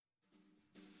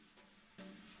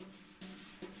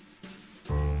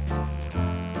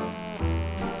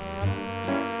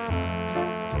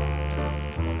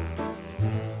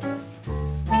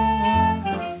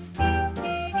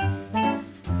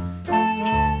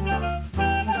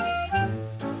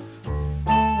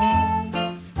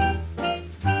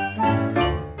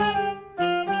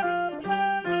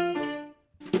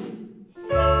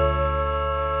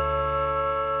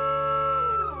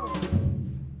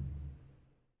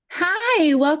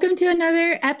Hi, welcome to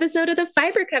another episode of the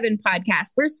Fiber Coven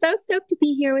podcast. We're so stoked to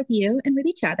be here with you and with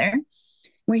each other.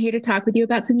 We're here to talk with you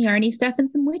about some yarny stuff and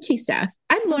some witchy stuff.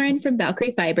 I'm Lauren from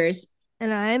Valkyrie Fibers.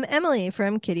 And I'm Emily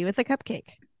from Kitty with a Cupcake.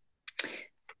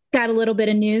 Got a little bit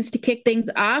of news to kick things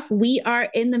off. We are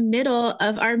in the middle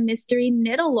of our mystery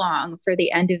knit along for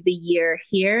the end of the year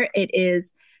here. It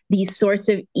is the Source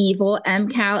of Evil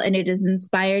MCAL, and it is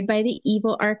inspired by the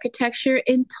evil architecture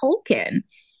in Tolkien.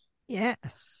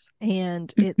 Yes.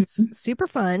 And it's super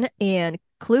fun. And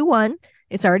Clue 1,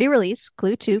 it's already released.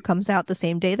 Clue 2 comes out the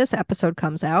same day this episode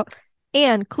comes out.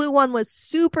 And Clue 1 was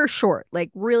super short.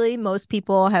 Like, really, most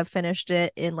people have finished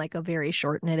it in like a very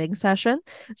short knitting session.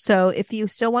 So if you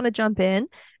still want to jump in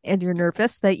and you're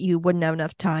nervous that you wouldn't have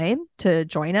enough time to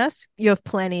join us, you have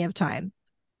plenty of time.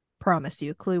 Promise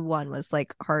you. Clue 1 was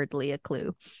like hardly a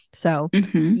clue. So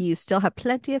you still have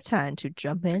plenty of time to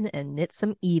jump in and knit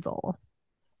some evil.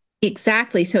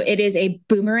 Exactly. So it is a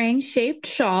boomerang shaped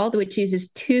shawl, which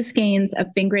uses two skeins of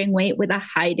fingering weight with a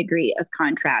high degree of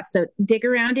contrast. So dig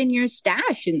around in your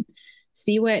stash and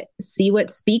see what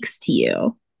speaks to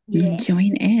you. Yeah.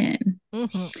 Join in.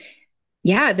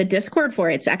 Yeah, the Discord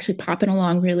for it's actually popping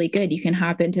along really good. You can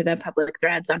hop into the public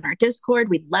threads on our Discord.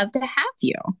 We'd love to have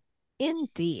you.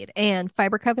 Indeed. And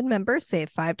Fiber Coven members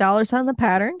save $5 on the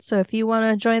pattern. So if you want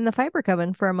to join the Fiber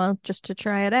Coven for a month just to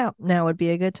try it out, now would be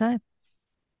a good time.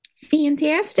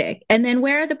 Fantastic. And then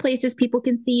where are the places people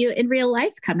can see you in real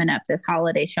life coming up this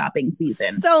holiday shopping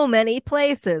season? So many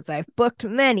places. I've booked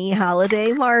many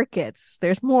holiday markets.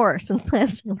 There's more since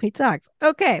last time we talked.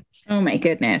 Okay. Oh my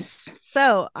goodness.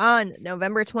 So on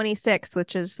November 26th,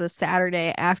 which is the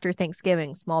Saturday after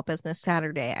Thanksgiving, Small Business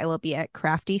Saturday, I will be at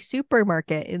Crafty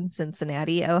Supermarket in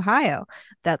Cincinnati, Ohio.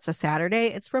 That's a Saturday.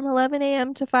 It's from 11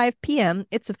 a.m. to 5 p.m.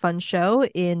 It's a fun show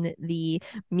in the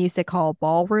Music Hall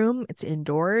Ballroom. It's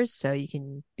indoors, so you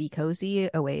can be cozy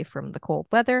away from the cold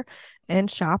weather and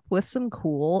shop with some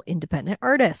cool independent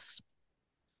artists.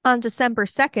 On December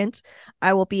 2nd,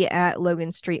 I will be at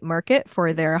Logan Street Market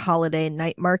for their holiday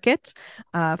night market.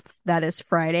 That is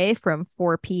Friday from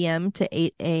 4 p.m. to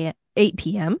 8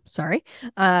 p.m. Sorry.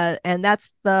 And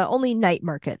that's the only night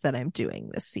market that I'm doing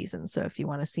this season. So if you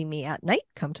want to see me at night,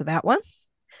 come to that one.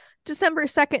 December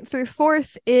 2nd through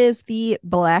 4th is the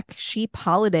Black Sheep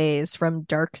Holidays from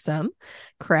Darksome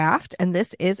Craft, and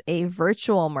this is a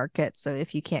virtual market. So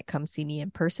if you can't come see me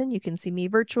in person, you can see me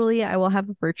virtually. I will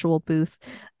have a virtual booth,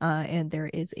 and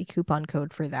there is a coupon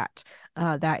code for that.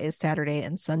 That is Saturday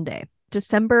and Sunday.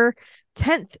 December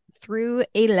 10th through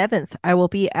 11th, I will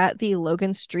be at the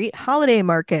Logan Street Holiday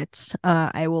Market.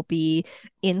 I will be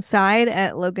inside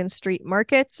at Logan Street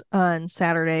Market on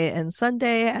Saturday and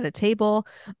Sunday at a table.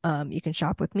 You can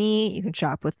shop with me. You can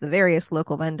shop with the various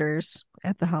local vendors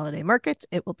at the holiday market.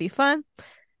 It will be fun.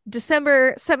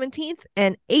 December 17th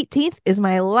and 18th is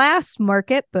my last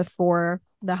market before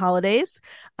the holidays,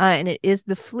 and it is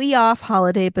the Flee Off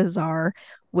Holiday Bazaar,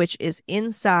 which is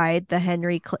inside the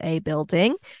Henry Clay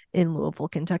Building in Louisville,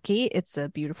 Kentucky. It's a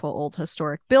beautiful old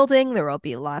historic building. There will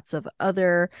be lots of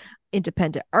other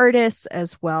independent artists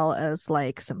as well as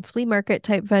like some flea market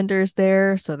type vendors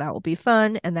there. So that will be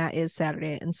fun. And that is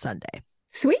Saturday and Sunday.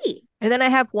 Sweet. And then I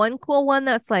have one cool one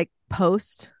that's like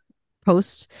post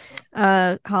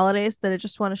holidays that I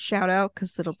just want to shout out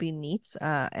because it'll be neat.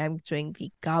 I'm doing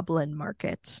the Goblin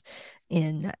Market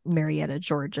in Marietta,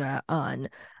 Georgia on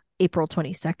April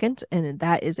 22nd, and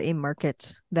that is a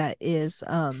market that is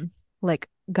like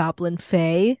Goblin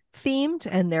Fae themed,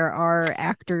 and there are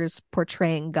actors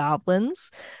portraying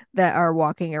goblins that are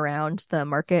walking around the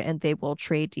market, and they will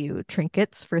trade you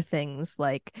trinkets for things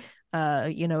like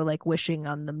like wishing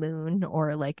on the moon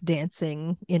or like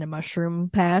dancing in a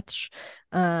mushroom patch.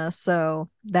 So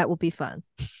that will be fun.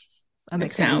 I'm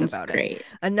excited about it.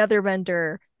 Another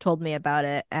vendor told me about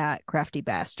it at Crafty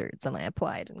Bastards, and I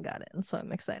applied and got it, and so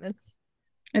I'm excited.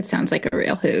 It sounds like a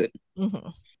real hoot.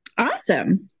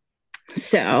 Awesome.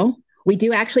 So we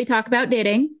do actually talk about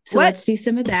knitting, so let's do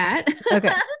some of that.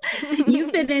 Okay. You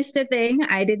finished a thing.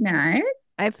 I did not.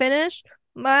 I finished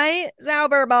my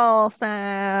Zauberball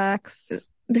socks.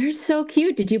 They're so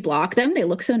cute. Did you block them? They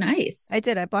look so nice. I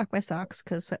did. I blocked my socks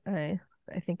because I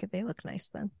think they look nice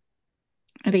then.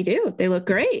 They do. They look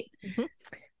great.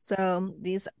 So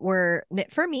these were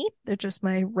knit for me. They're just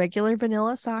my regular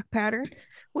vanilla sock pattern,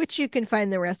 which you can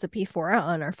find the recipe for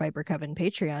on our Fiber Coven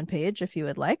Patreon page if you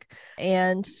would like.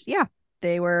 And yeah,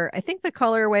 they were, I think the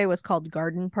colorway was called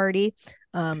Garden Party.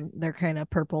 They're kind of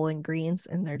purple and greens,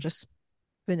 and they're just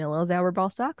vanilla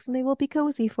Zauberball socks, and they will be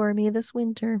cozy for me this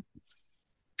winter.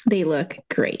 They look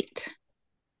great.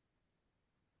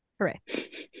 Hooray.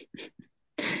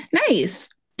 Nice.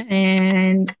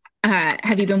 And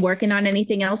Have you been working on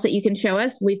anything else that you can show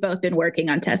us? We've both been working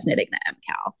on test knitting the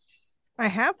MCAL. I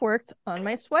have worked on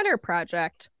my sweater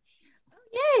project.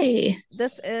 Yay.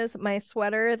 This is my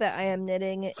sweater that I am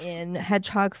knitting in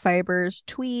Hedgehog Fibers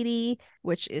Tweedy,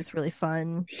 which is really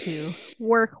fun to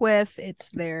work with. It's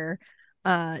their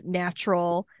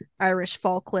natural Irish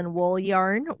Falkland wool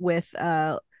yarn with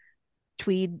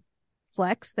tweed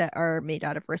flecks that are made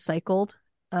out of recycled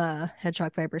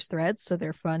Hedgehog Fibers threads, so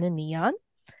they're fun and neon.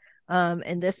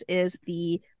 And this is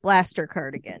the Blaster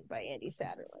cardigan by Andy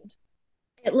Satterland.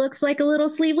 It looks like a little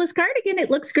sleeveless cardigan.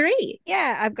 It looks great.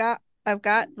 Yeah, I've got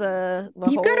the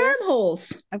You've holes. got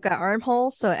armholes. I've got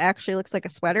armholes, so it actually looks like a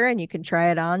sweater, and you can try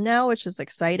it on now, which is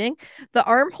exciting. The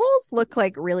armholes look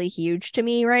like really huge to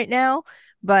me right now,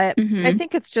 but I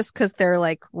think it's just because they're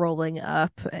like rolling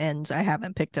up, and I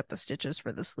haven't picked up the stitches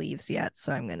for the sleeves yet,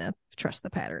 so I'm gonna trust the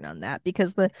pattern on that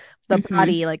because the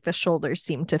body, like the shoulders,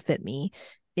 seem to fit me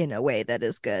in a way that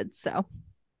is good. So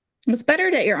it's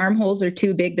better that your armholes are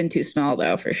too big than too small,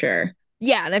 though, for sure.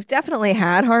 Yeah, and I've definitely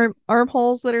had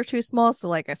armholes that are too small. So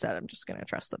like I said, I'm just going to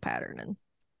trust the pattern and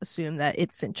assume that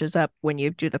it cinches up when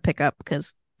you do the pickup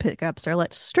because pickups are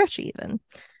less stretchy than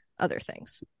other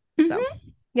things. So,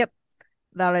 yep,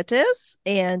 that it is.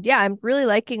 And yeah, I'm really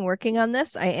liking working on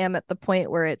this. I am at the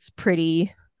point where it's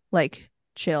pretty like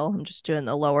chill. I'm just doing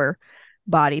the lower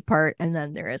body part. And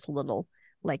then there is a little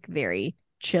like very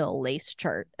chill lace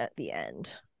chart at the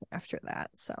end after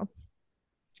that. So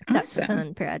that's a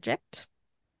fun project.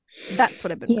 That's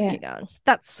what I've been working on.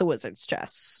 That's the wizard's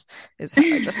chess, is how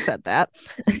I just said that.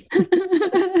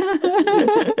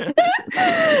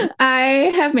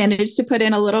 I have managed to put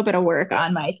in a little bit of work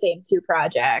on my same two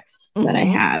projects that I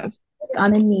have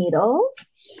on the needles.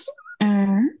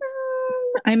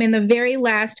 I'm in the very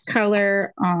last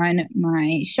color on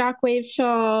my Shockwave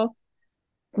shawl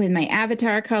with my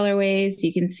avatar colorways.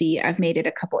 You can see I've made it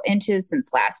a couple inches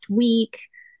since last week.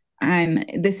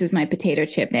 This is my potato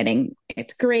chip knitting.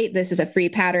 It's great. This is a free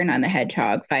pattern on the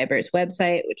Hedgehog Fibers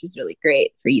website, which is really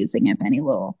great for using up any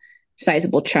little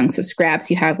sizable chunks of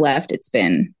scraps you have left. It's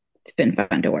been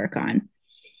fun to work on.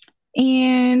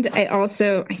 And I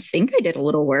think I did a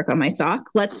little work on my sock.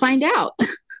 Let's find out.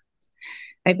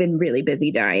 I've been really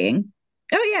busy dyeing.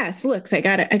 Oh yes, looks, I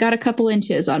got a couple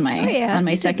inches on my on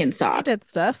my second sock. I did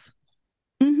stuff.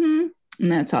 And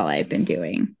that's all I've been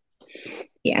doing.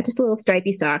 Yeah, just a little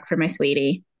stripy sock for my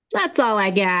sweetie. That's all I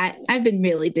got. I've been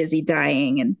really busy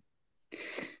dyeing and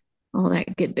all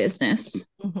that good business.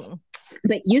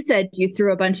 But you said you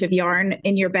threw a bunch of yarn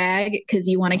in your bag because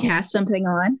you want to cast something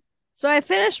on. So I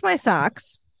finished my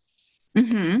socks.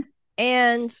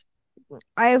 And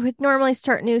I would normally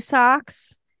start new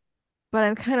socks, but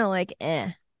I'm kind of like,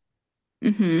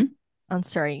 on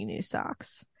starting new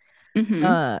socks.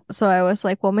 So I was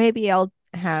like, well, maybe I'll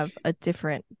have a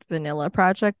different vanilla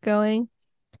project going.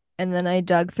 And then I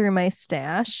dug through my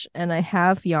stash and I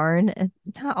have yarn, and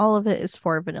not all of it is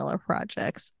for vanilla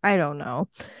projects. I don't know.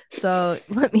 So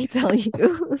let me tell you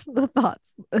the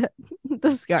thoughts that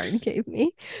this yarn gave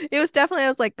me. It was definitely, I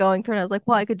was like going through and I was like,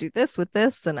 well, I could do this with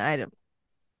this. And I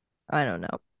don't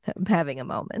know. I'm having a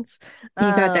moment. You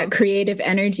got that creative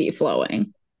energy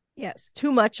flowing. Yes,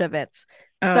 too much of it.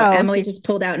 Oh, so Emily just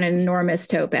pulled out an enormous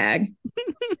tote bag.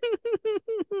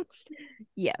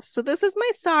 Yes. So this is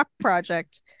my sock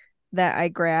project that I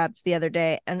grabbed the other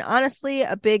day. And honestly,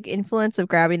 a big influence of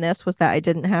grabbing this was that I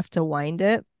didn't have to wind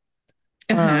it.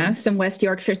 Some West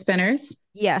Yorkshire spinners.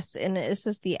 Yes. And this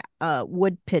is the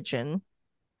wood pigeon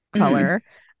color.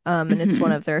 And it's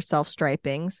one of their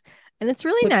self-stripings. And it's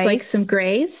really nice. Like some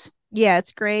grays. Yeah,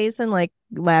 it's grays and like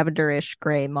lavenderish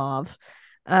gray mauve.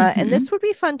 And this would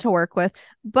be fun to work with,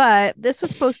 but this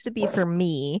was supposed to be for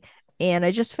me, and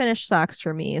I just finished socks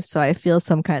for me, so I feel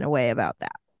some kind of way about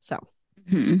that. So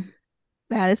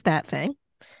that is that thing.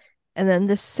 And then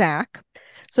this sack.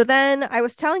 So then I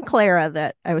was telling Clara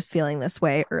that I was feeling this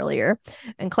way earlier,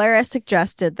 and Clara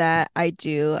suggested that I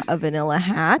do a vanilla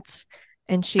hat,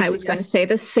 and I was going to say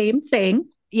the same thing.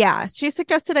 Yeah, she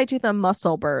suggested I do the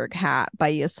Musselburgh hat by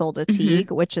Isolde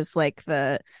Teague, which is like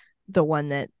the one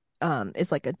that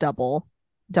is like a doubled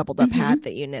up hat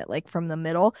that you knit like from the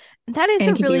middle. And that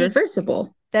is really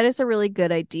reversible. That is a really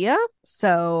good idea.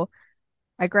 So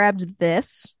I grabbed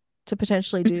this to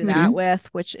potentially do that with,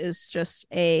 which is just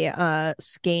a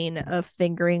skein of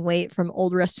fingering weight from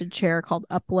Old Rusted Chair called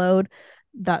Upload.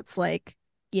 That's like,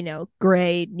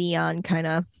 gray neon kind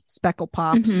of speckle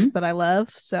pops that I love.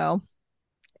 So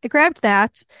I grabbed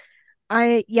that.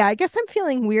 I guess I'm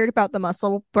feeling weird about the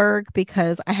Musselburgh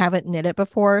because I haven't knit it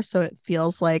before, so it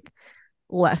feels like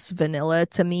less vanilla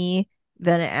to me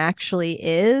than it actually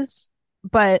is.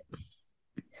 But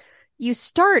you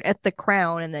start at the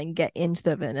crown and then get into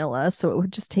the vanilla. So it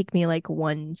would just take me like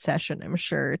one session, I'm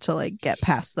sure, to like get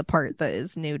past the part that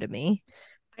is new to me.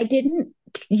 I didn't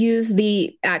use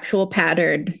the actual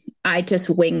pattern. I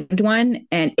just winged one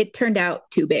and it turned out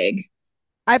too big.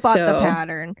 I bought the So,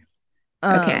 pattern.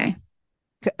 okay.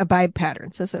 Buy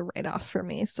patterns is a write-off for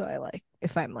me. So I like,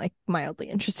 if I'm like mildly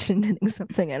interested in knitting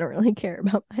something, I don't really care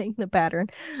about buying the pattern.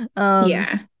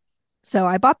 Yeah. So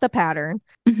I bought the pattern.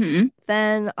 Mm-hmm.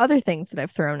 Then other things that I've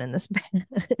thrown in this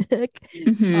bag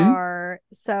Mm-hmm. are,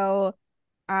 so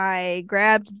I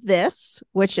grabbed this,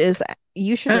 which is,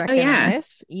 you should Oh, yeah.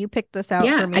 recognize. You picked this out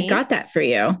for Yeah. I me got that for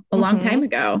you a long time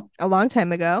ago. a long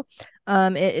time ago.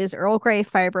 It is Earl Grey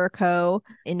Fiber Co.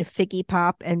 in Figgy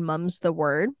Pop and Mum's the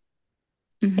Word.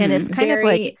 And it's kind of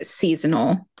like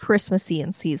seasonal, Christmassy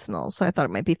and seasonal. So I thought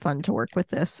it might be fun to work with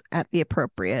this at the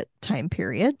appropriate time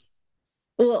period.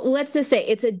 well, let's just say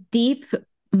it's a deep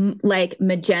like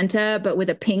magenta but with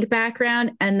a pink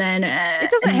background, and then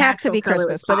it doesn't have to be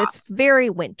Christmas, but it's very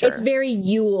winter. It's very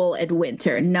Yule and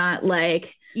winter, not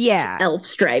like yeah, elf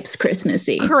stripes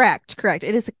Christmassy. Correct.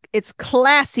 It's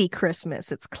classy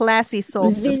Christmas. It's classy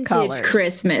solstice vintage colors.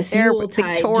 Christmas, They're Yuletide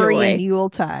Victorian joy.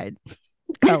 Yuletide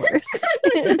colors.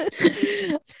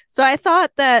 So I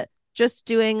thought that just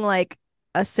doing like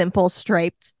a simple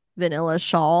striped vanilla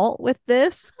shawl with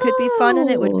this could be fun, and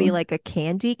it would be like a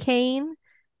candy cane.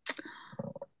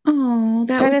 Oh,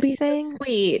 that kind would of be thing. so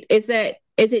sweet. Is it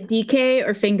DK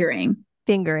or fingering?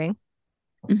 Fingering.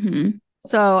 Mm-hmm.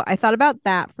 So I thought about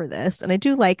that for this, and I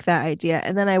do like that idea.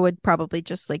 And then I would probably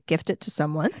just like gift it to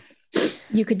someone.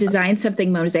 You could design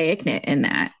something mosaic knit in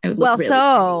that. Well, really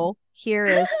so here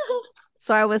is,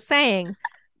 so I was saying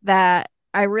that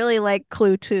I really like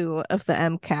Clue 2 of the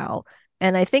MCAL.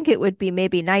 And I think it would be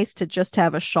maybe nice to just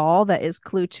have a shawl that is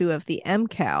Clue 2 of the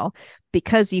MCAL,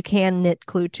 because you can knit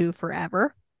Clue 2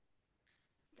 forever.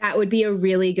 That would be a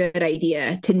really good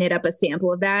idea, to knit up a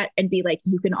sample of that and be like,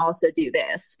 you can also do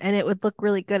this. And it would look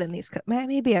really good in these.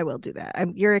 Maybe I will do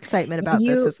that. Your excitement about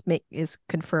this is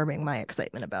confirming my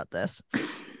excitement about this.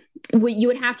 Well, you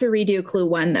would have to redo Clue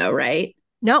 1 though, right?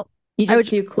 No. You just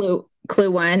do Clue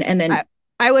 1 and then...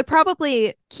 I would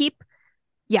probably keep...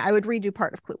 Yeah, I would redo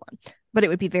part of Clue 1, but it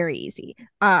would be very easy.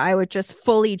 I would just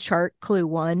fully chart Clue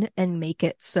 1 and make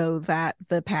it so that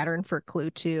the pattern for Clue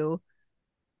 2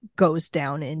 goes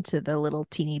down into the little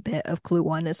teeny bit of Clue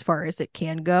 1 as far as it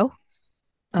can go.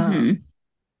 And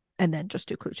then just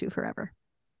do Clue 2 forever.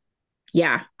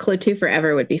 Yeah, Clue 2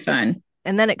 forever would be fun.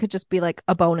 And then it could just be like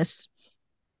a bonus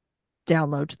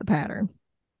download to the pattern.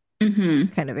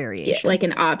 Kind of variation. Yeah, like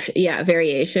an option. Yeah,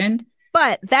 variation.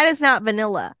 But that is not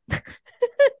vanilla.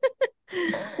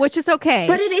 Which is okay.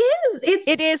 But it is.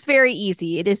 It is very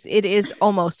easy. It is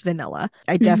almost vanilla.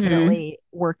 I definitely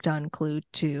worked on Clue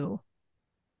 2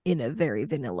 in a very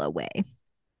vanilla way.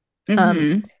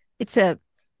 It's a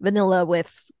vanilla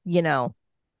with, a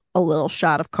little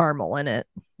shot of caramel in it,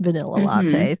 vanilla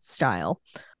latte style.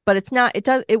 But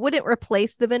it wouldn't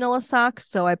replace the vanilla sock,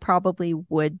 so I probably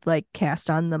would like cast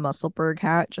on the Musselburgh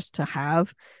hat just to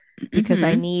have, because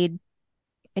I need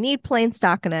plain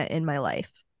stockinette in my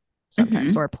life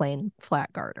sometimes, or plain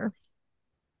flat garter.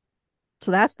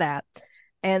 So that's that.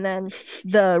 And then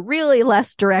the really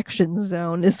less direction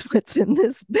zone is what's in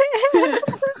this bag.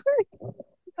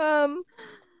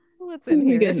 What's in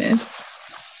here? Goodness.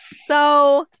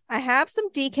 So I have some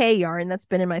DK yarn that's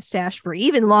been in my stash for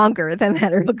even longer than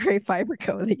that Earl Grey Fiber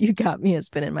Co. that you got me has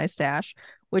been in my stash,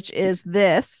 which is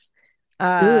this.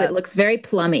 It looks very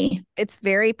plummy. It's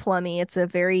very plummy. It's a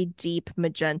very deep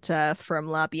magenta from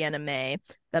La Bien-Aimée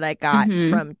that I got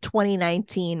from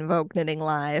 2019 Vogue Knitting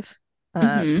Live.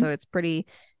 So it's pretty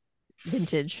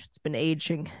vintage. It's been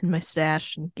aging in my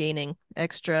stash and gaining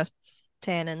extra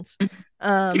tannins.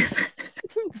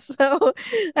 So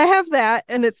I have that,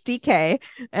 and it's DK,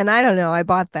 and I don't know, I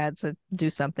bought that to do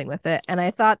something with it, and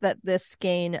I thought that this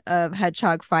skein of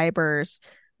Hedgehog Fibers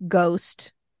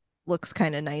Ghost looks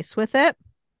kind of nice with it.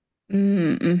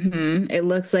 It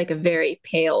looks like a very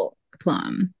pale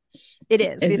plum. It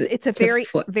is. It's a very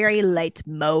very light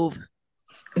mauve.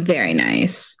 Very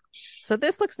nice. So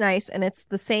this looks nice, and it's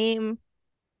the same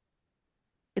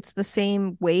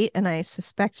weight, and I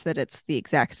suspect that it's the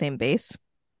exact same base.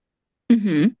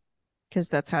 Because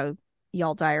that's how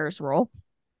y'all dyers roll.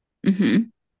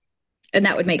 And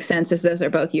that would make sense, as those are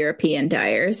both European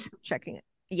dyers. Checking it.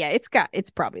 Yeah, it's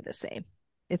probably the same.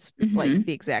 It's like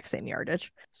the exact same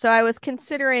yardage. So I was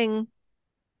considering,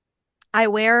 I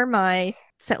wear my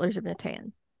Settlers of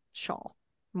Natan shawl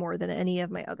more than any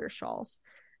of my other shawls.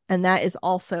 And that is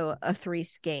also a 3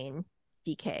 skein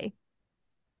DK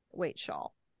weight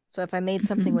shawl. So if I made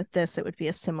something Mhm. with this, it would be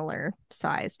a similar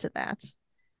size to that.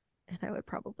 And I would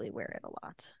probably wear it a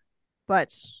lot.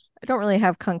 But I don't really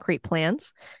have concrete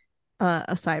plans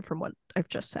aside from what I've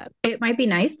just said. It might be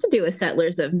nice to do a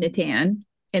Settlers of Natan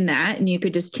in that, and you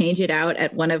could just change it out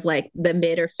at one of like the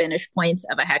mid or finish points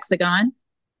of a hexagon.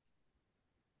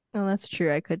 Oh, that's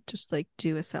true. I could just like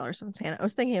do a Sailor Santana. I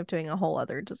was thinking of doing a whole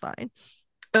other design.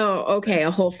 Oh, okay.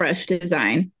 A whole fresh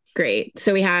design. Great.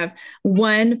 So we have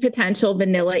one potential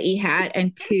vanilla e hat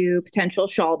and two potential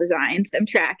shawl designs. I'm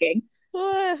tracking.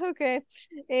 Okay.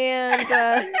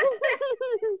 And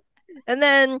and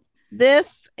then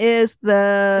this is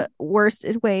the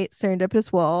worsted weight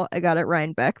serendipitous wool. I got at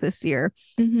Rhinebeck this year.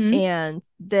 Mm-hmm. And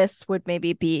this would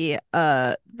maybe be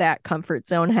that comfort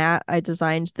zone hat I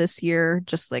designed this year,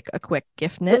 just like a quick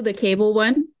gift knit. Oh, the cable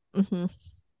one. Mm-hmm.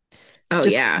 Oh,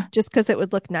 yeah. Just because it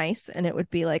would look nice, and it would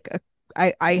be like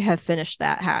I have finished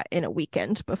that hat in a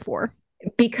weekend before.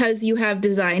 Because you have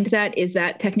designed that, is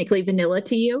that technically vanilla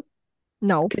to you?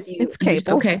 No, it's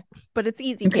cables. Okay. But it's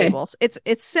easy Okay. cables. It's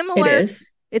similar. It is.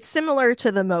 It's similar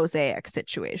to the mosaic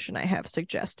situation I have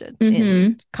suggested Mhm.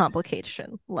 in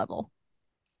complication level.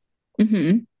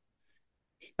 Mm-hmm.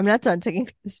 I'm not done taking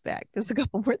this bag. There's a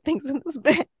couple more things in this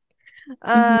bag.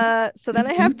 Mhm. So then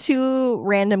I have two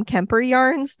random Kemper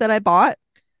yarns that I bought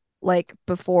like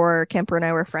before Kemper and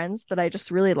I were friends that I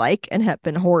just really like and have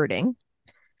been hoarding.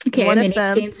 Okay, One of mini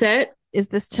them skein set. is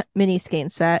this mini skein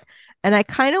set, and I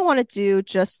kind of want to do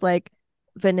just like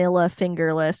vanilla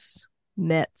fingerless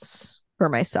mitts for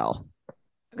myself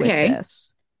with Okay.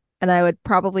 this. And I would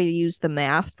probably use the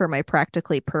math for my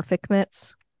practically perfect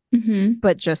mitts, Mm-hmm.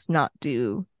 but just not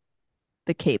do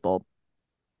the cable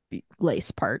lace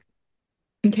part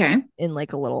Okay. in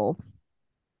like a little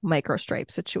micro stripe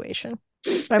situation.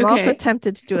 But I'm also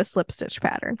tempted to do a slip stitch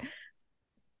pattern.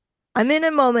 I'm in a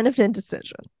moment of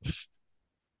indecision.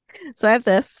 So I have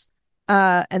this,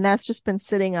 and that's just been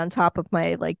sitting on top of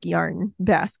my like yarn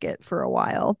basket for a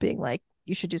while, being like,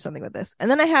 you should do something with this. And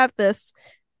then I have this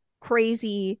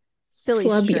crazy silly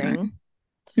Slub string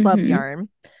yarn. yarn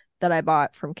that I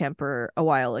bought from Kemper a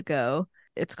while ago.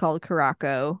 It's called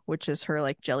Caraco, which is her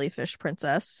like jellyfish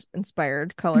princess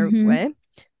inspired colorway.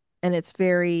 And it's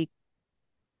very,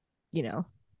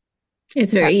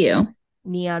 it's very you.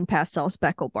 Neon pastel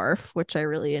speckle barf, which I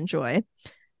really enjoy.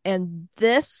 And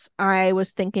this, I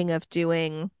was thinking of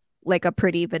doing like a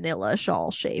pretty vanilla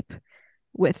shawl shape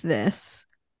with this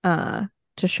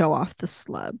to show off the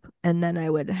slub. And then I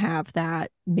would have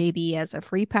that maybe as a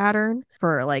free pattern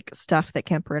for like stuff that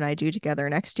Kemper and I do together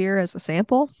next year as a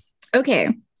sample. Okay.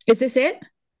 Is this it?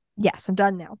 Yes, I'm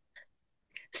done now.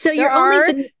 So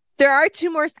there are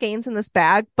two more skeins in this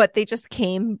bag, but they just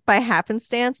came by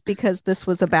happenstance because this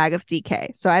was a bag of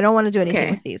DK. So I don't want to do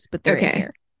anything with these, but they're in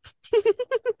here.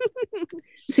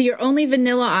 So your only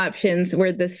vanilla options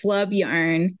were the slub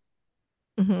yarn,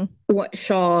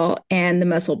 shawl, and the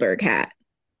Musselburgh hat.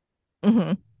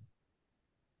 Mm-hmm.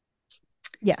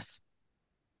 Yes.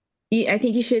 I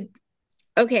think you should.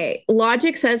 Okay,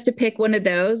 logic says to pick one of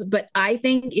those, but I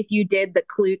think if you did the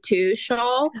Clue 2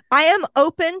 shawl, I am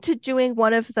open to doing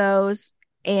one of those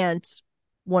and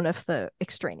one of the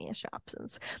extraneous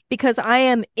options because I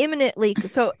am imminently.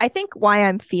 So I think why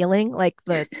I'm feeling like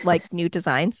the new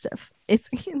design stuff.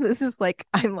 This is like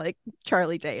I'm like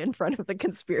Charlie Day in front of the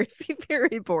conspiracy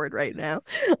theory board right now.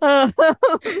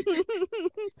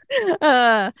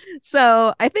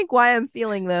 So I think why I'm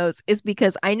feeling those is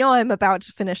because I know I'm about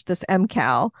to finish this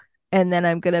MCAL and then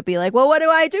I'm gonna be like, well, what do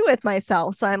I do with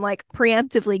myself? So I'm like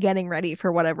preemptively getting ready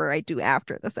for whatever I do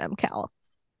after this MCAL.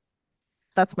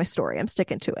 That's my story. I'm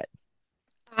sticking to it.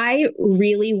 I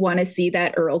really want to see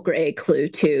that Earl Grey Clue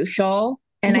 2 shawl.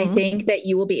 And I think that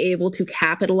you will be able to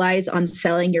capitalize on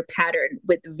selling your pattern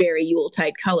with very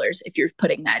Yuletide colors if you're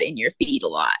putting that in your feed a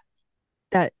lot.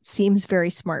 That seems very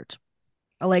smart.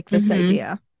 I like this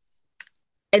idea.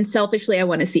 And selfishly, I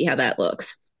want to see how that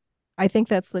looks. I think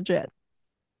that's legit.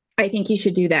 I think you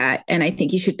should do that. And I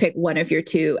think you should pick one of your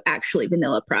two actually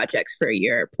vanilla projects for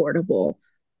your portable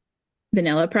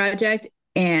vanilla project.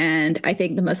 And I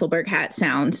think the Musselburgh hat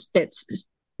fits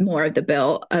more of the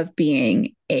bill of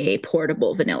being a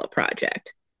portable vanilla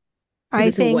project.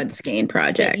 It's a one skein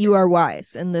project. You are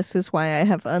wise, and this is why I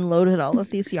have unloaded all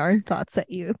of these yarn thoughts at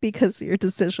you because your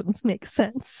decisions make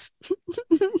sense.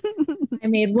 I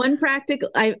made one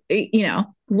practical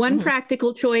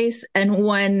choice and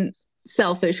one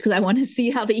selfish because I want to see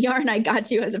how the yarn I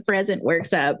got you as a present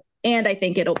works out, and I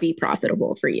think it'll be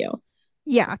profitable for you.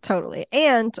 Yeah, totally.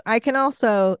 And I can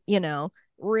also,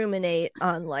 ruminate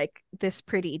on like this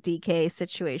pretty DK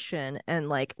situation and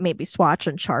like maybe swatch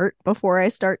and chart before I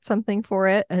start something for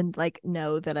it and like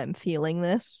know that I'm feeling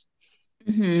this.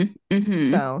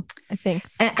 So I think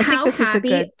this is a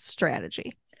good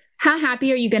strategy. How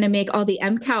happy are you going to make all the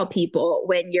MCAL people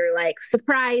when you're like,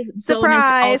 surprise bonus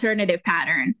alternative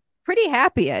pattern? Pretty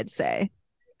happy, I'd say.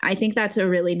 I think that's a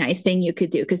really nice thing you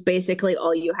could do, because basically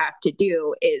all you have to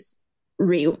do is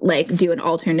do an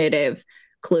alternative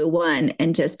clue 1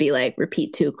 and just be like,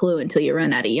 repeat 2 clue until you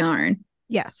run out of yarn.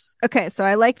 Yes. Okay, so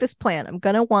I like this plan. I'm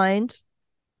going to wind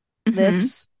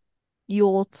this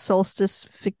Yule solstice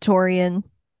Victorian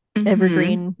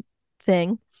evergreen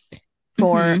thing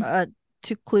for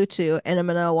to clue 2, and I'm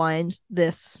gonna wind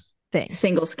this thing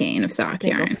single skein of sock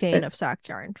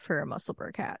yarn for a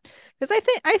Musselburgh hat, because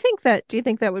I think that, do you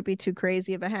think that would be too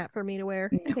crazy of a hat for me to wear?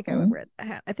 No. I think I would wear the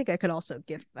hat. I think I could also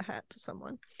gift the hat to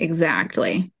someone.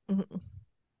 Exactly.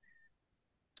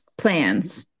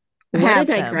 Plans. What a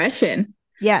digression. Them.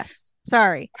 Yes,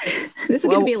 sorry. This is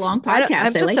going to be a long podcast.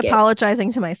 I'm just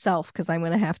apologizing to myself because I'm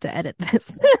going to have to edit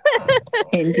this.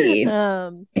 Indeed.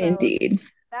 Indeed.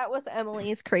 That was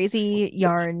Emily's crazy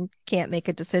yarn can't make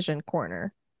a decision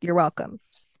corner. You're welcome.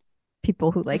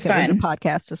 People who like it when the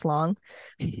podcast is long.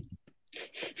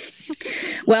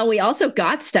 Well, we also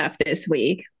got stuff this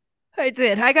week. I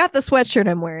did. I got the sweatshirt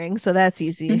I'm wearing, so that's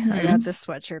easy. I got this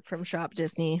sweatshirt from Shop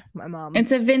Disney. My mom.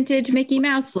 It's a vintage Mickey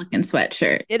Mouse looking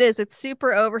sweatshirt. It is. It's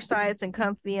super oversized and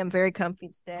comfy. I'm very comfy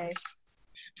today.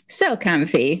 So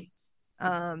comfy.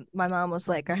 My mom was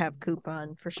like, I have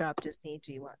coupon for Shop Disney.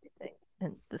 Do you want anything?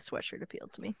 And the sweatshirt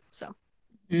appealed to me. So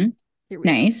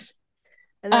nice.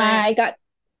 And then I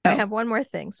have one more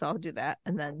thing, so I'll do that,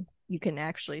 and then you can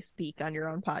actually speak on your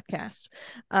own podcast.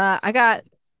 I got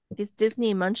these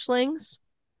Disney Munchlings,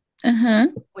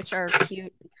 which are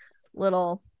cute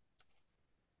little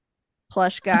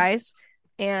plush guys,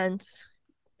 and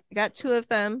I got 2 of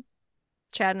them.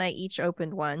 Chad and I each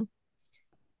opened one,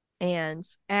 and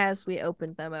as we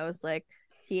opened them, I was like,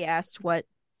 he asked what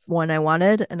one I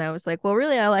wanted, and I was like, well,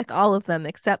 really, I like all of them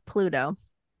except Pluto.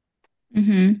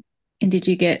 And did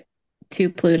you get 2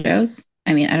 Plutos?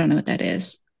 I mean, I don't know what that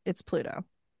is. It's Pluto.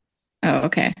 Oh,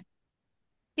 okay.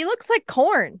 He looks like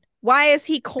corn. Why is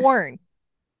he corn?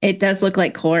 It does look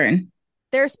like corn.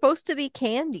 They're supposed to be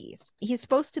candies. He's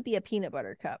supposed to be a peanut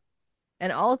butter cup,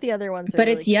 and all of the other ones are but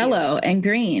really it's yellow cute. And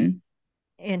green,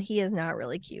 and he is not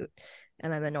really cute.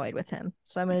 And I'm annoyed with him.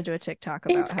 So I'm going to do a TikTok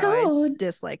about how I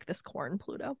dislike this corn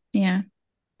Pluto. Yeah.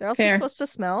 They're also supposed to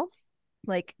smell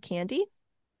like candy.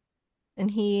 And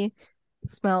he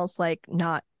smells like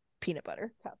not peanut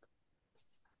butter cup.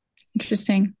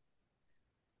 Interesting.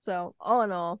 So all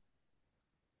in all,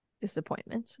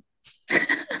 disappointment.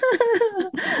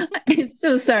 I'm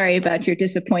so sorry about your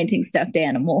disappointing stuffed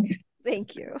animals.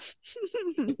 Thank you.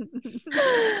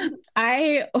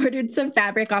 I ordered some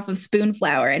fabric off of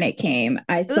Spoonflower and it came.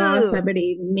 I saw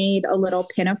somebody made a little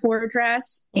pinafore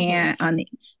dress and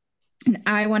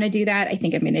I want to do that. I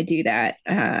think I'm going to do that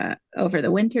over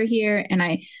the winter here. And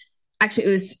it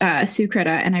was Sue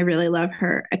Creta, and I really love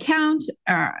her account.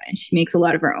 And she makes a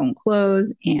lot of her own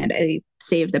clothes, and I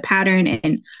saved the pattern,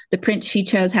 and the print she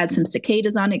chose had some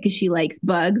cicadas on it because she likes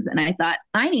bugs. And I thought,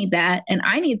 I need that. And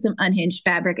I need some unhinged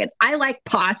fabric. And I like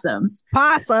possums.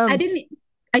 Possums.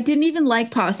 I didn't even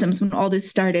like possums when all this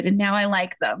started, and now I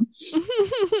like them.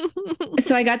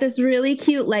 So I got this really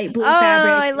cute light blue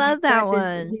fabric. Oh, I love that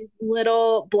one. This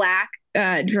little black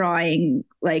drawing,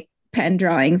 like pen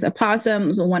drawings of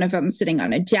possums. One of them sitting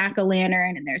on a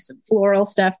jack-o'-lantern, and there's some floral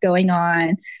stuff going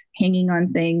on, hanging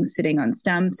on things, sitting on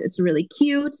stumps. It's really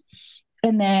cute.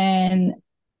 And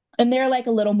they're like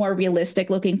a little more realistic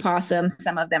looking possums.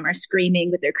 Some of them are screaming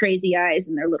with their crazy eyes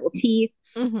and their little teeth.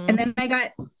 And then I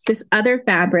got this other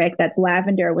fabric that's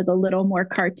lavender with a little more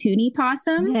cartoony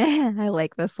possums. Yeah, I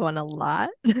like this one a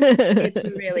lot. It's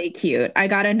really cute. I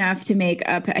got enough to make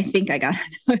up. I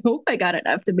hope I got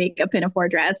enough to make a pinafore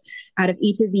dress out of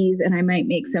each of these. And I might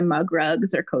make some mug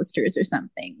rugs or coasters or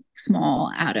something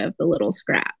small out of the little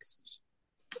scraps.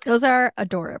 Those are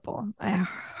adorable. I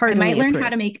might learn how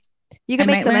to make. You can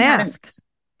make the masks.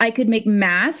 I could make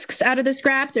masks out of the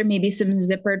scraps, or maybe some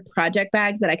zippered project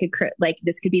bags that I could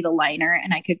this could be the liner,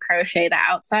 and I could crochet the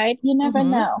outside. You never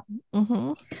know.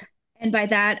 And by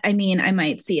that, I mean, I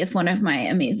might see if one of my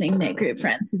amazing knit group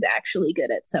friends who's actually good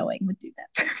at sewing would do that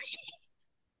for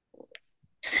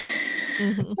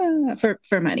me.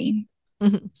 For money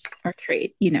or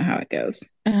trade. You know how it goes.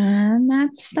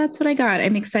 That's what I got.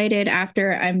 I'm excited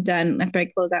after I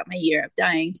close out my year of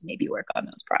dying to maybe work on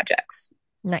those projects.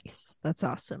 Nice. That's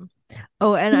awesome.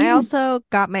 Oh, and I also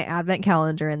got my advent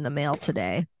calendar in the mail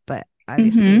today, but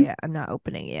obviously I'm not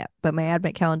opening it yet, but my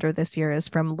advent calendar this year is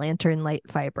from Lantern Light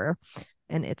Fiber,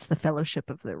 and it's the Fellowship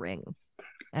of the Ring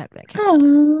advent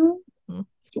calendar. Oh,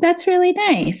 that's really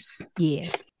nice. Yeah.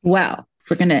 Well,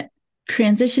 we're going to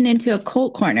transition into a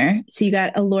cult corner. So you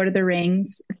got a Lord of the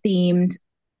Rings themed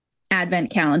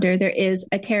advent calendar. There is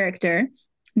a character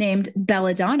named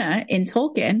Belladonna in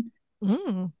Tolkien.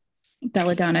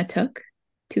 Belladonna Took.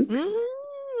 I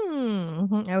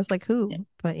was like, who?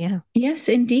 But yeah. Yes,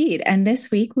 indeed. And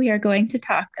this week we are going to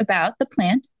talk about the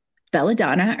plant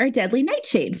Belladonna or deadly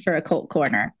nightshade for a cult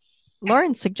corner.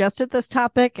 Lauren suggested this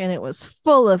topic and it was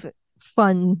full of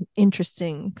fun,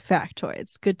 interesting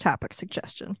factoids. Good topic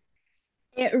suggestion.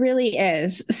 It really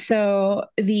is. So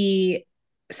the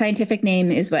scientific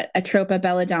name is what? Atropa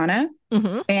belladonna.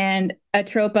 And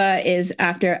Atropa is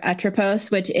after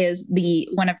Atropos, which is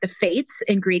one of the fates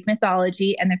in Greek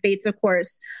mythology. And the fates, of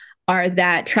course, are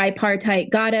that tripartite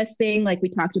goddess thing, like we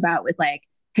talked about with like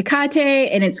Hecate,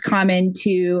 and it's common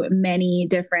to many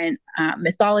different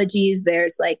mythologies.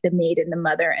 There's like the maiden, the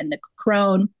mother, and the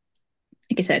crone.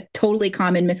 Like I said, totally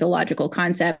common mythological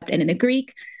concept. And in the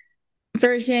Greek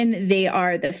version, they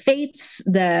are the fates.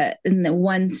 The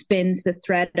one spins the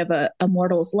thread of a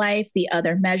mortal's life, the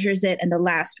other measures it, and the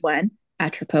last one,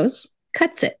 Atropos,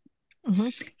 cuts it.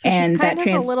 So and she's kind of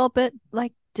a little bit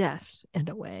like death in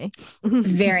a way.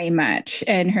 Very much.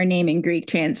 And her name in Greek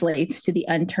translates to the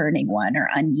unturning one or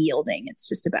unyielding. It's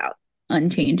just about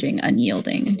unchanging,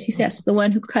 unyielding. And she's, yes, the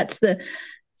one who cuts the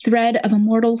thread of a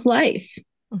mortal's life.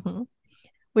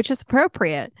 Which is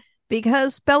appropriate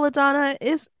because belladonna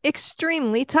is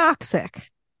extremely toxic.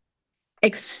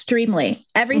 Extremely.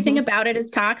 Everything about it is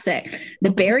toxic.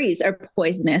 The berries are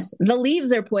poisonous, the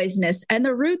leaves are poisonous, and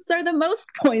the roots are the most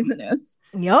poisonous.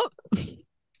 Yep.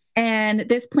 And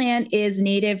this plant is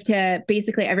native to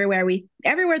basically everywhere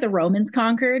the Romans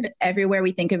conquered, everywhere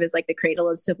we think of as like the cradle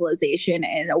of civilization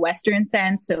in a Western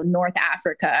sense. So North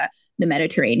Africa, the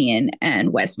Mediterranean,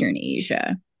 and Western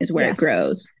Asia is where it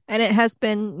grows. And it has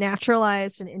been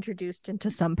naturalized and introduced into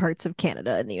some parts of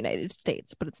Canada and the United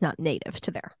States, but it's not native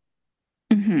to there.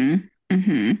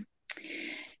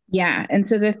 Yeah. And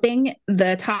so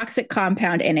the toxic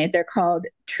compound in it, they're called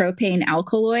tropane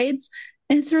alkaloids.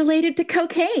 It's related to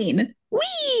cocaine.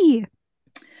 Whee!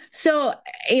 So,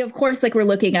 of course, like we're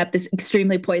looking up this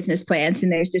extremely poisonous plant, and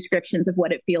there's descriptions of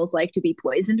what it feels like to be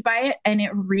poisoned by it. And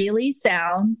it really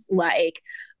sounds like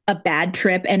a bad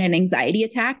trip and an anxiety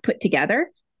attack put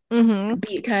together.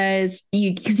 Because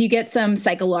you get some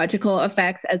psychological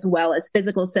effects as well as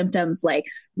physical symptoms like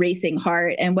racing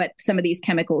heart. And what some of these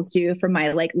chemicals do, from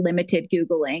my like limited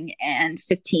Googling and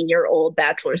 15-year-old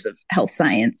bachelor's of health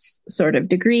science sort of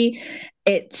degree,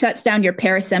 it shuts down your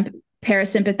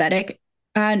parasympathetic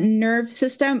nerve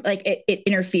system. Like it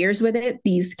interferes with it.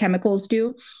 These chemicals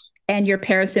do. And your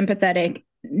parasympathetic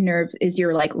nerve is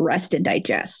your like rest and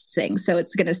digest thing. So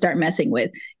it's going to start messing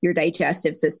with your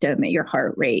digestive system, your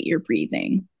heart rate, your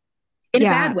breathing in a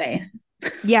bad way.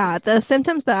 Yeah. The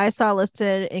symptoms that I saw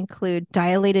listed include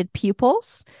dilated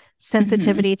pupils,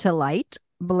 sensitivity to light,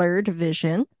 blurred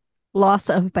vision, loss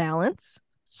of balance,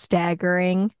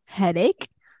 staggering, headache,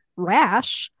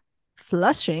 rash,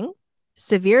 flushing,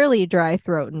 severely dry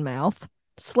throat and mouth,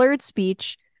 slurred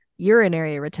speech,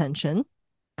 urinary retention,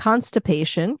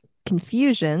 constipation,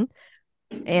 confusion,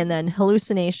 and then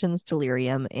hallucinations,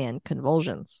 delirium, and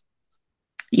convulsions.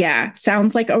 Yeah,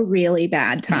 sounds like a really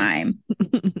bad time.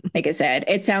 Like I said,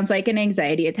 it sounds like an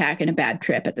anxiety attack and a bad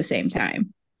trip at the same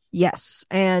time. Yes,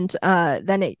 and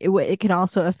then it can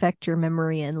also affect your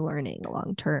memory and learning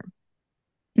long term.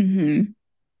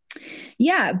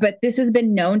 Yeah, but this has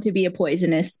been known to be a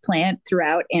poisonous plant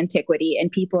throughout antiquity, and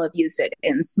people have used it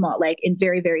in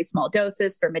very, very small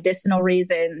doses for medicinal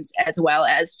reasons, as well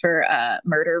as for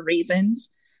murder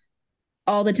reasons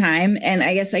all the time. And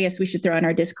I guess we should throw in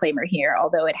our disclaimer here.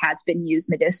 Although it has been used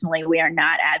medicinally, we are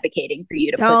not advocating for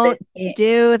you to put this in.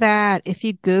 Do that. If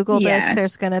you Google this,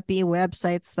 there's going to be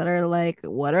websites that are like,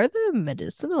 what are the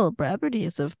medicinal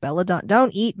properties of belladonna?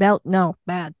 Don't eat no,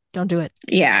 bad. Don't do it.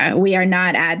 Yeah, we are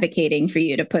not advocating for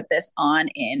you to put this on,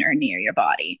 in, or near your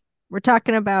body. We're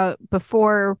talking about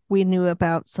before we knew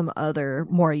about some other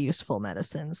more useful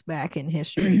medicines back in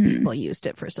history. People used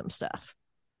it for some stuff.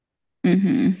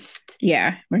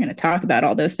 Yeah, we're going to talk about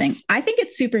all those things. I think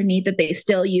it's super neat that they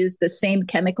still use the same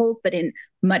chemicals, but in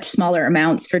much smaller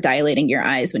amounts for dilating your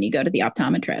eyes when you go to the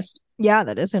optometrist. Yeah,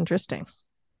 that is interesting.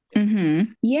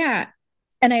 Yeah.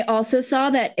 And I also saw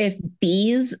that if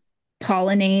bees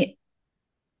pollinate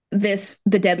the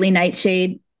deadly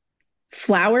nightshade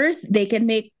flowers, they can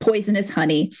make poisonous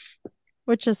honey,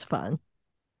 which is fun.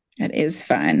 That is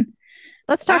fun.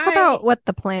 Let's talk about what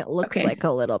the plant looks Okay. like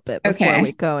a little bit before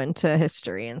we go into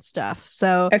history and stuff.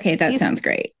 So, okay, that sounds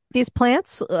great. These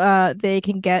plants, they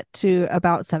can get to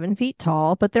about 7 feet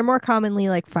tall, but they're more commonly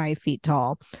like 5 feet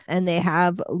tall. And they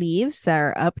have leaves that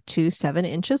are up to 7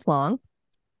 inches long.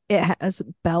 It has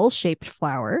bell-shaped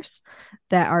flowers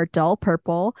that are dull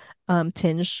purple,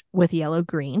 tinged with yellow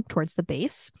green towards the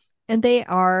base, and they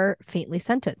are faintly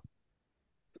scented.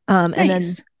 And then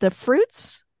the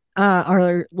fruits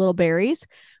are little berries,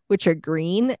 which are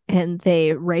green, and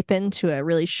they ripen to a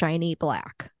really shiny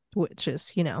black, which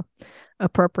is,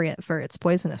 appropriate for its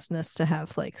poisonousness to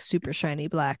have like super shiny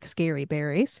black scary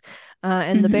berries.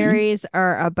 And the berries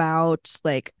are about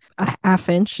like a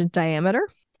half-inch in diameter,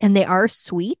 and they are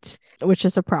sweet, which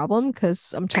is a problem because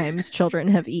sometimes children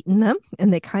have eaten them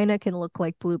and they kind of can look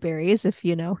like blueberries if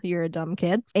you're a dumb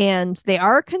kid. And they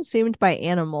are consumed by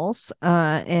animals,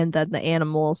 and then the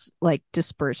animals like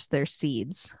disperse their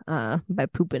seeds by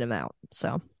pooping them out.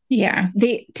 So yeah,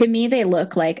 to me they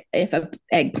look like if an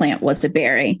eggplant was a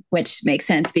berry, which makes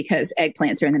sense because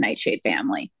eggplants are in the nightshade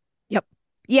family. Yep.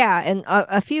 Yeah, and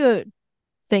a few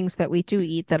things that we do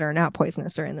eat that are not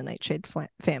poisonous are in the nightshade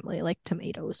family, like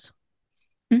tomatoes.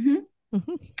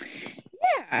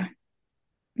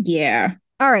 Yeah.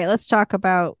 All right, let's talk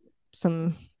about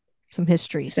some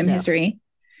history history.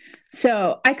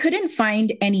 So I couldn't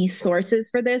find any sources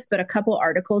for this, but a couple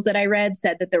articles that I read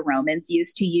said that the Romans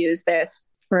used to use this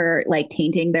for like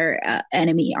tainting their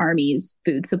enemy armies'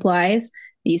 food supplies.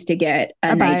 They used to get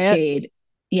a nightshade.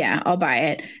 Yeah, I'll buy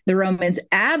it. The Romans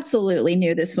absolutely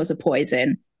knew this was a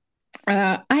poison.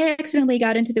 I accidentally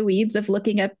got into the weeds of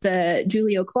looking up the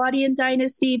Julio-Claudian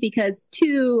dynasty because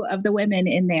 2 of the women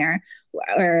in there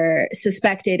are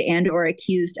suspected and or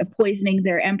accused of poisoning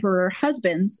their emperor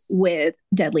husbands with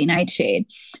deadly nightshade.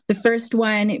 The first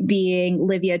one being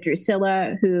Livia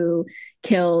Drusilla, who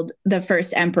killed the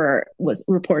first emperor, was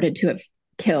reported to have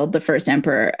killed the first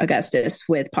emperor Augustus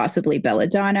with possibly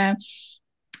belladonna.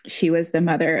 She was the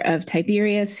mother of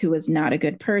Tiberius, who was not a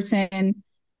good person.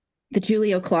 The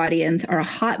Julio-Claudians are a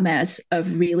hot mess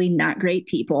of really not great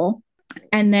people.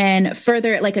 And then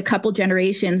further, like a couple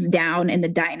generations down in the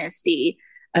dynasty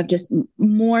of just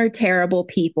more terrible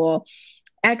people,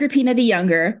 Agrippina the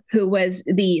Younger, who was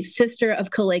the sister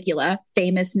of Caligula,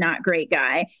 famous not great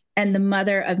guy, and the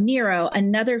mother of Nero,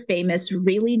 another famous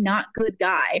really not good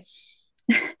guy,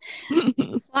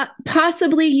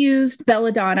 possibly used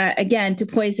belladonna again to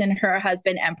poison her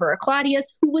husband, Emperor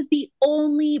Claudius, who was the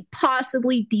only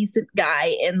possibly decent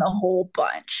guy in the whole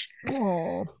bunch.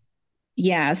 Oh,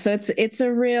 yeah. So it's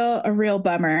a real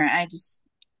bummer. I just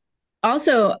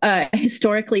also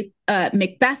historically,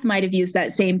 Macbeth might have used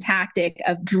that same tactic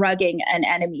of drugging an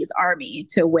enemy's army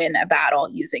to win a battle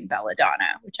using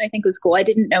belladonna, which I think was cool. I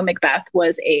didn't know Macbeth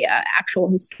was a actual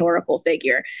historical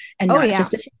figure and not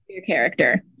just a Shakespeare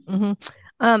character.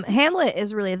 Hamlet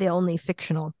is really the only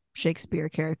fictional Shakespeare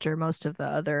character. Most of the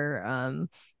other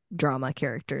drama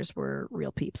characters were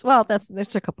real peeps. Well,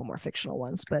 there's a couple more fictional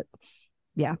ones, but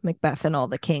yeah, Macbeth and all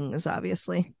the kings,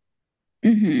 obviously.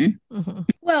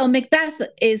 Well, Macbeth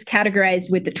is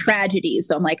categorized with the tragedies,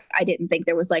 so I'm like, I didn't think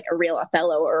there was like a real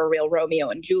Othello or a real Romeo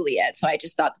and Juliet, so I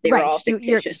just thought that they were all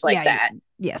fictitious that.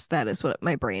 Yes, that is what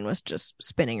my brain was just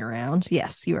spinning around.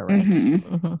 Yes, you are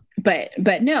right.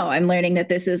 But no, I'm learning that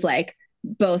this is like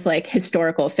both like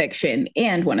historical fiction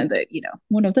and one of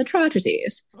the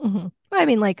tragedies. I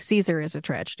mean, like Caesar is a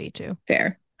tragedy too.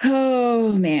 Fair.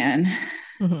 Oh man.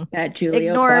 That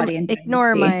Julio-Claudian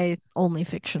ignore my only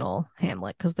fictional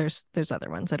Hamlet because there's other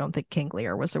ones. I don't think King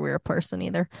Lear was a real person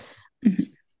either.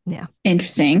 Yeah.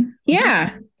 Interesting.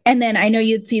 Yeah. And then I know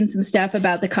you'd seen some stuff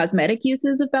about the cosmetic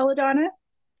uses of belladonna.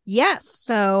 Yes.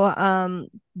 So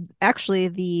actually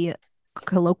the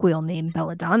colloquial name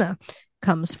belladonna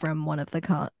comes from one of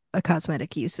the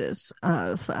cosmetic uses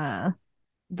of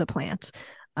the plant.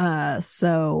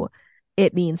 So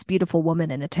it means beautiful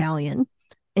woman in Italian.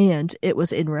 And it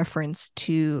was in reference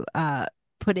to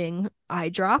putting eye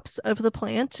drops of the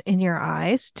plant in your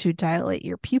eyes to dilate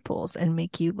your pupils and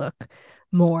make you look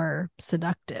more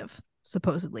seductive,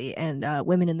 supposedly. And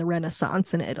women in the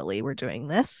Renaissance in Italy were doing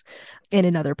this, and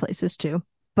in other places too.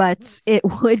 But it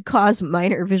would cause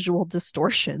minor visual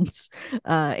distortions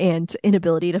and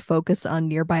inability to focus on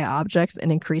nearby objects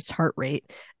and increased heart rate.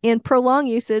 And prolonged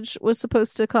usage was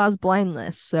supposed to cause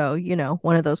blindness. So,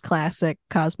 one of those classic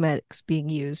cosmetics being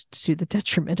used to the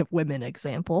detriment of women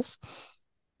examples.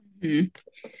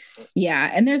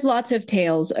 Yeah. And there's lots of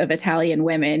tales of Italian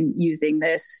women using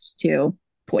this to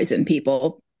poison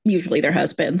people, usually their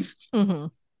husbands.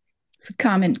 It's a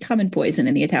common poison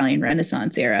in the Italian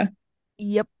Renaissance era.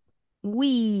 Yep.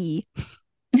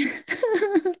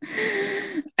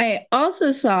 I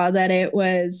also saw that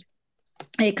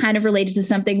it kind of related to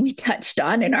something we touched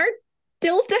on in our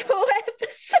dildo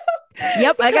episode.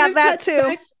 Yep, We I kind got of that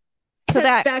too. So touched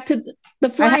that back to the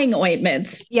flying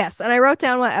ointments. yes, and I wrote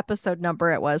down what episode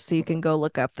number it was so you can go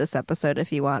look up this episode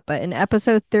if you want. But in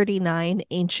episode 39,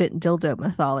 Ancient Dildo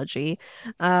Mythology,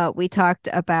 we talked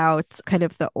about kind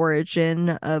of the origin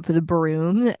of the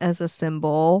broom as a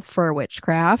symbol for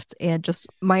witchcraft and just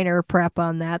minor prep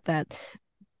on that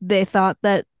they thought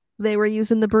that they were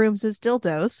using the brooms as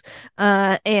dildos.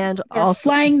 And They're also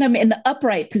flying them in the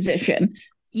upright position.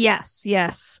 yes,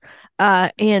 yes.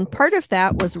 And part of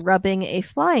that was rubbing a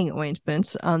flying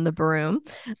ointment on the broom.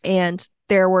 And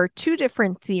there were two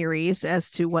different theories as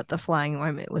to what the flying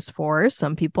ointment was for.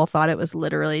 Some people thought it was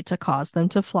literally to cause them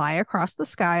to fly across the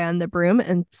sky on the broom.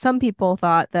 And some people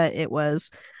thought that it was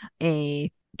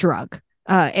a drug.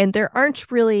 And there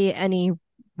aren't really any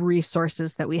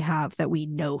resources that we have that we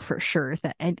know for sure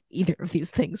that either of these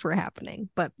things were happening,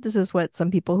 but this is what some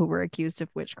people who were accused of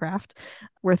witchcraft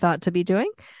were thought to be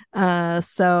doing.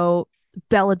 So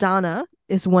belladonna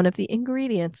is one of the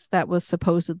ingredients that was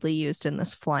supposedly used in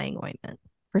this flying ointment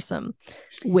for some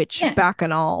witch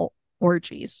bacchanal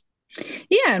orgies.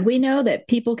 Yeah, and we know that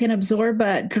people can absorb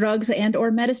drugs and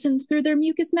or medicines through their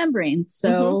mucous membranes,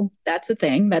 so that's a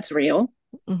thing that's real.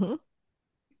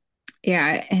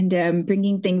 Yeah, and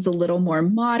bringing things a little more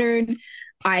modern.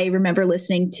 I remember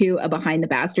listening to a Behind the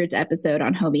Bastards episode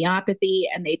on homeopathy,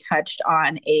 and they touched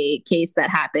on a case that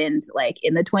happened like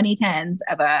in the 2010s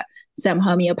of some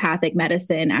homeopathic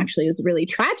medicine. Actually, it was really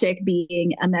tragic,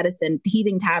 being a medicine.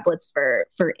 Teething tablets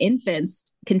for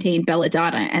infants contained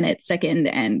belladonna, and it sickened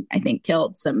and I think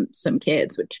killed some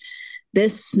kids. Which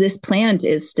this plant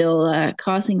is still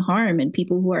causing harm, and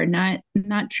people who are not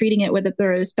treating it with the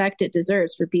respect it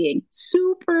deserves for being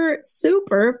super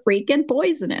freaking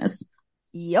poisonous.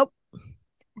 Yep.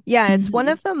 Yeah, it's one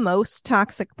of the most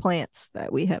toxic plants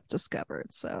that we have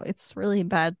discovered. So it's really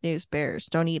bad news bears.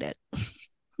 Don't eat it.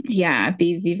 Yeah,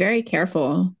 be very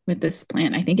careful with this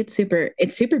plant. I think it's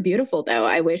super beautiful though.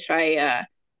 I wish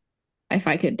if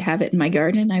I could have it in my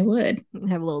garden, I would.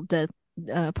 Have a little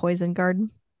poison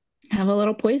garden. Have a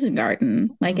little poison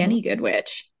garden like any good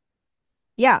witch.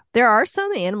 Yeah, there are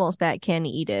some animals that can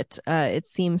eat it. It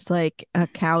seems like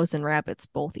cows and rabbits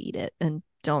both eat it and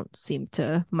don't seem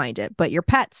to mind it. But your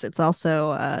pets, it's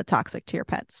also toxic to your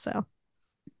pets. So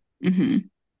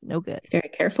no good. Very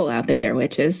careful out there,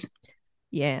 witches.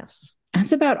 Yes.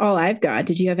 That's about all I've got.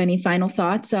 Did you have any final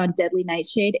thoughts on Deadly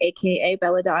Nightshade, aka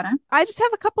Belladonna? I just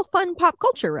have a couple fun pop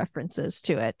culture references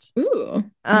to it. Ooh.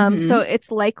 So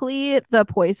it's likely the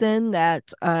poison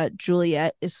that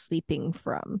Juliet is sleeping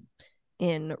from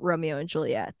in Romeo and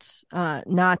Juliet.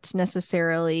 Not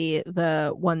necessarily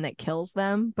the one that kills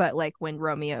them, but like when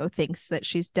Romeo thinks that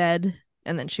she's dead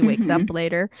and then she wakes up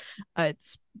later,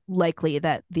 it's likely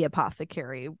that the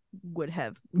apothecary would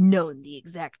have known the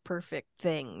exact perfect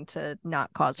thing to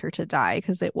not cause her to die,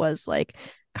 because it was like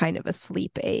kind of a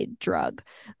sleep aid drug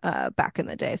back in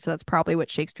the day. So that's probably what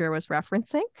Shakespeare was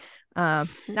referencing. Not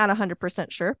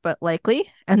 100% sure, but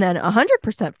likely. And then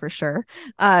 100% for sure,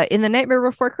 in The Nightmare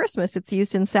Before Christmas, it's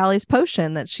used in Sally's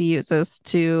potion that she uses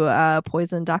to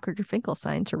poison Dr.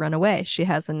 Finkelstein to run away. She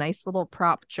has a nice little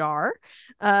prop jar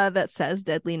that says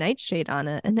Deadly Nightshade on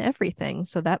it and everything.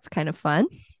 So that's kind of fun.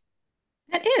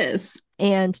 That is.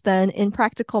 And then in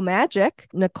Practical Magic,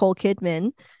 Nicole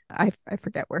Kidman, I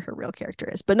forget where her real character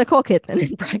is, but Nicole Kidman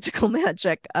in Practical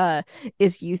Magic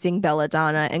is using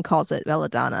belladonna and calls it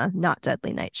belladonna, not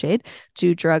Deadly Nightshade,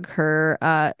 to drug her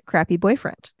crappy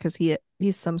boyfriend, because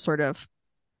he's some sort of,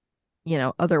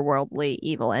 otherworldly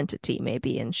evil entity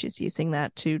maybe, and she's using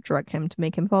that to drug him to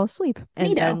make him fall asleep,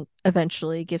 and then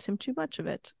eventually gives him too much of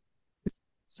it.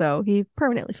 So he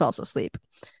permanently falls asleep.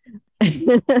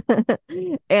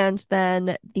 And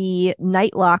then the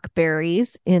Nightlock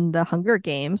berries in the Hunger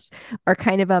Games are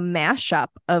kind of a mashup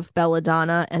of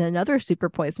belladonna and another super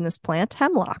poisonous plant,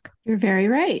 hemlock. You're very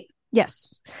right.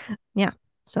 Yes. Yeah.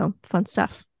 So fun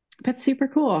stuff. That's super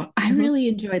cool. I really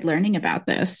enjoyed learning about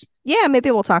this. Yeah,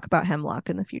 maybe we'll talk about hemlock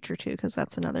in the future too, because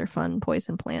that's another fun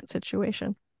poison plant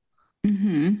situation.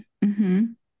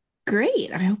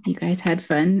 Great. I hope you guys had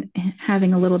fun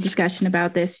having a little discussion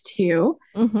about this too.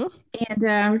 And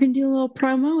we're going to do a little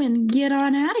promo and get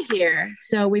on out of here.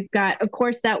 So we've got, of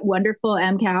course, that wonderful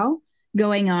MCAL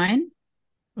going on.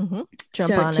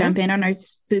 Jump in on our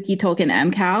Spooky Tolkien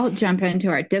MCAL. Jump into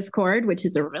our Discord, which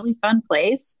is a really fun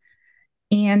place.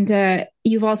 And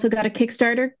you've also got a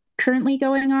Kickstarter currently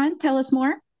going on. Tell us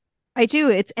more. I do.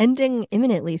 It's ending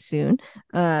imminently soon.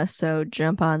 So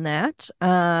jump on that.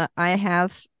 I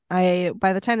have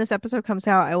By the time this episode comes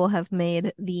out, I will have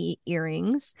made the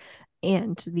earrings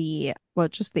and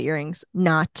just the earrings,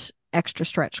 not extra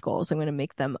stretch goals. I'm going to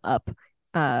make them up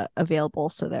available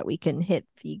so that we can hit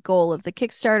the goal of the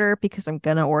Kickstarter, because I'm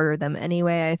going to order them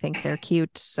anyway. I think they're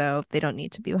cute, so they don't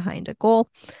need to be behind a goal.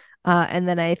 And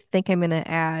then I think I'm going to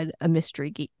add a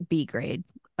mystery B grade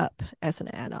up as an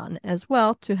add-on as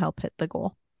well to help hit the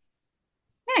goal.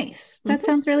 Nice. That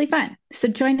sounds really fun. So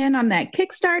join in on that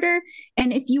Kickstarter.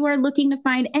 And if you are looking to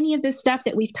find any of this stuff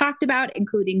that we've talked about,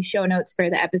 including show notes for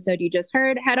the episode you just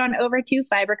heard, head on over to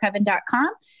fibercoven.com.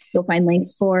 You'll find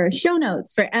links for show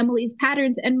notes for Emily's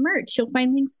patterns and merch. You'll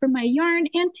find links for my yarn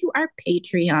and to our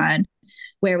Patreon,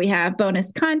 where we have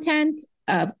bonus content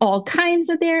of all kinds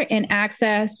of there and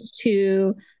access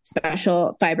to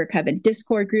special Fiber Coven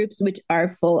Discord groups, which are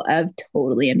full of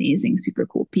totally amazing, super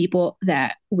cool people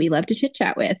that we love to chit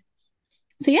chat with.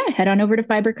 So yeah, head on over to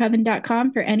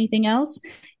fibercoven.com for anything else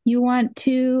you want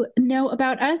to know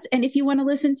about us. And if you want to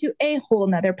listen to a whole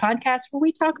nother podcast where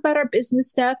we talk about our business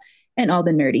stuff and all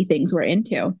the nerdy things we're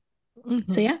into.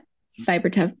 So yeah,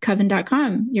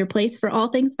 fibercoven.com, your place for all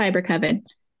things Fiber Coven.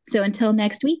 So until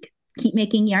next week, keep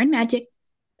making yarn magic.